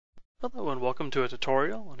Hello and welcome to a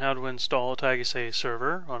tutorial on how to install Tigase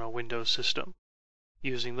Server on a Windows system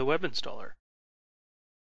using the web installer.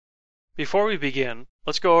 Before we begin,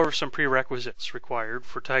 let's go over some prerequisites required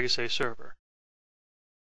for Tigase Server.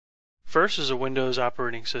 First is a Windows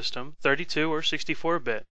operating system, 32 or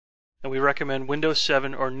 64-bit, and we recommend Windows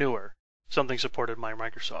 7 or newer, something supported by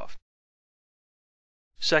Microsoft.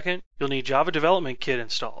 Second, you'll need Java Development Kit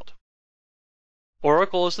installed.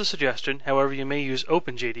 Oracle is the suggestion, however you may use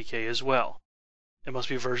OpenJDK as well. It must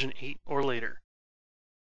be version 8 or later.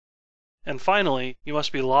 And finally, you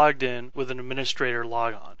must be logged in with an administrator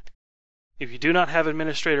logon. If you do not have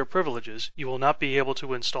administrator privileges, you will not be able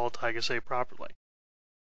to install Tigase properly.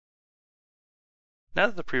 Now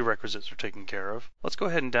that the prerequisites are taken care of, let's go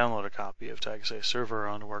ahead and download a copy of Tigase Server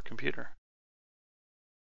onto our computer.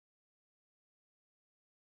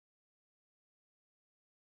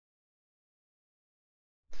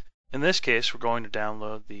 In this case, we're going to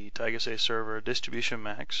download the Tigase Server Distribution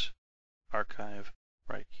Max archive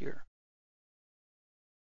right here.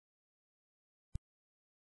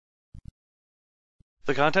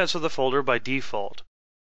 The contents of the folder by default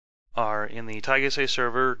are in the Tigase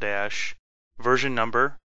Server version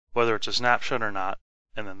number, whether it's a snapshot or not,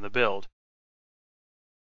 and then the build.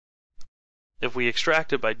 If we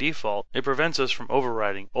extract it by default, it prevents us from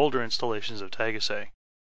overwriting older installations of Tigase.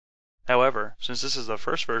 However, since this is the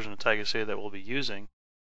first version of Tigase that we'll be using,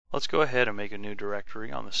 let's go ahead and make a new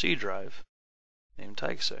directory on the C drive named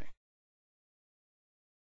Tigase.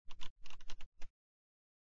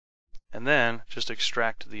 And then just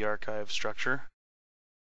extract the archive structure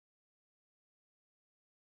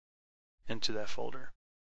into that folder.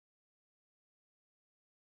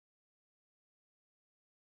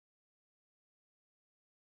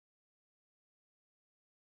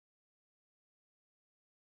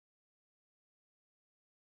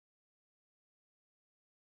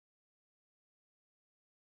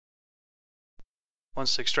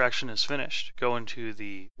 Once the extraction is finished, go into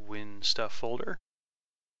the WinStuff folder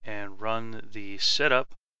and run the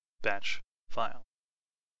setup batch file.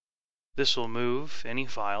 This will move any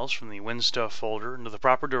files from the WinStuff folder into the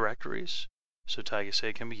proper directories so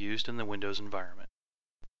Tigase can be used in the Windows environment.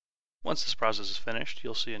 Once this process is finished,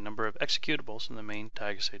 you'll see a number of executables in the main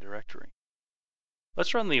Tigase directory.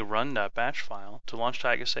 Let's run the run.batch file to launch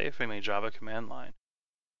Tigase from a Java command line.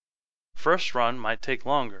 First run might take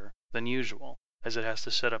longer than usual, as it has to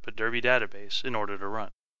set up a Derby database in order to run.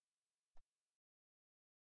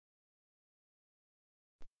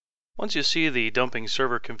 Once you see the dumping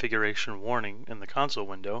server configuration warning in the console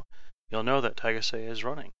window, you'll know that Tigase is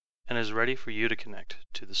running and is ready for you to connect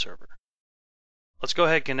to the server. Let's go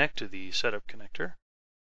ahead and connect to the setup connector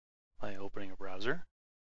by opening a browser.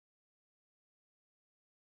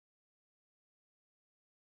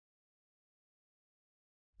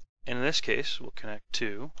 And in this case, we'll connect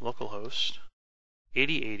to localhost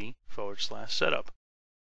 8080/setup.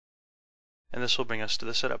 And this will bring us to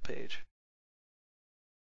the setup page.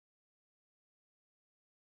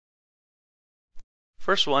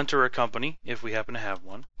 First, we'll enter a company if we happen to have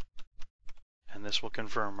one, and this will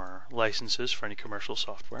confirm our licenses for any commercial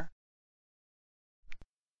software.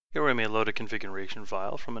 Here we may load a configuration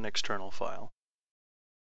file from an external file.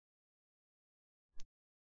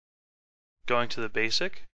 Going to the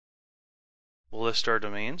basic, we'll list our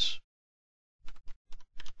domains.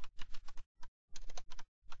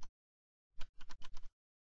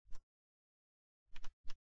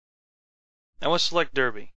 And we'll select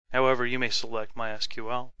Derby. However, you may select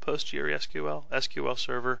MySQL, PostgreSQL, SQL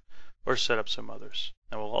Server, or set up some others.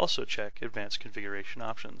 And we'll also check Advanced Configuration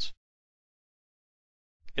Options.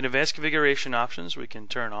 In Advanced Configuration Options, we can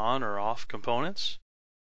turn on or off components,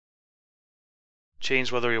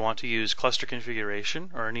 change whether we want to use cluster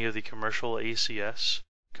configuration or any of the commercial ACS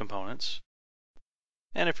components,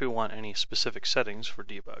 and if we want any specific settings for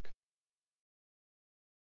debug.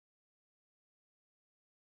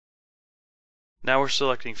 Now we're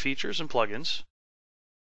selecting features and plugins.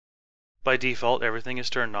 By default, everything is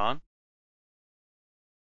turned on.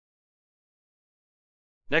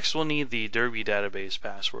 Next, we'll need the Derby database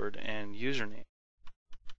password and username.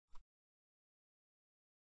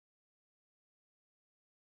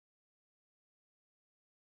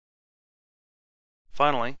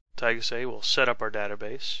 Finally, Tigase will set up our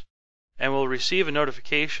database, and we'll receive a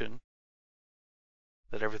notification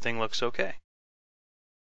that everything looks okay.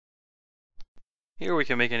 Here we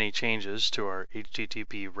can make any changes to our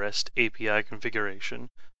HTTP REST API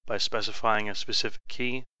configuration by specifying a specific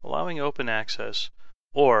key, allowing open access,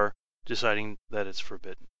 or deciding that it's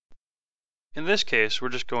forbidden. In this case, we're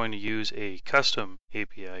just going to use a custom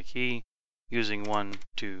API key using 1,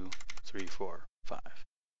 2, 3, 4, 5.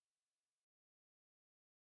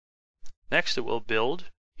 Next, it will build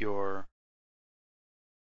your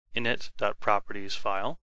init.properties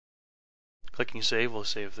file. Clicking Save will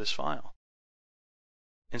save this file.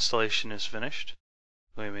 Installation is finished.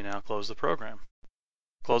 We may now close the program.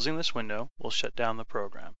 Closing this window will shut down the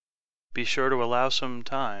program. Be sure to allow some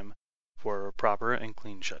time for a proper and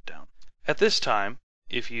clean shutdown. At this time,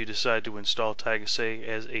 if you decide to install Tigase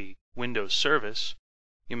as a Windows service,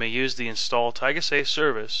 you may use the Install Tigase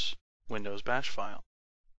Service Windows batch file.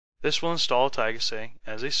 This will install Tigase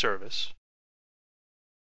as a service,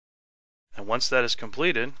 and once that is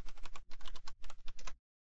completed,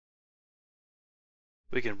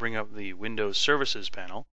 we can bring up the Windows Services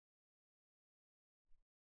panel.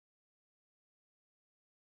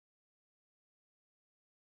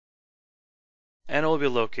 And it will be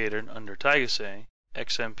located under Tigase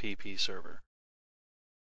XMPP Server.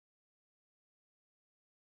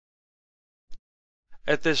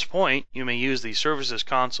 At this point, you may use the Services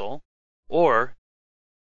console or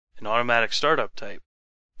an automatic startup type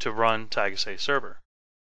to run Tigase Server.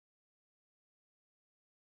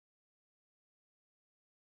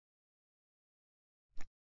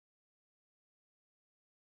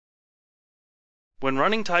 When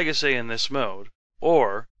running Tigase in this mode,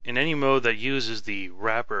 or in any mode that uses the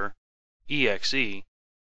wrapper exe,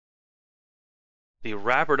 the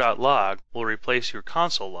wrapper.log will replace your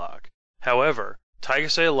console log. However,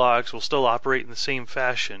 Tigase logs will still operate in the same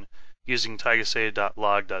fashion using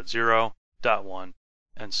Tigase.log.0, .1,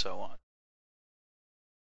 and so on.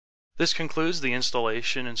 This concludes the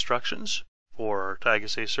installation instructions for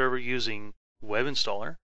Tigase Server using Web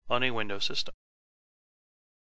Installer on a Windows system.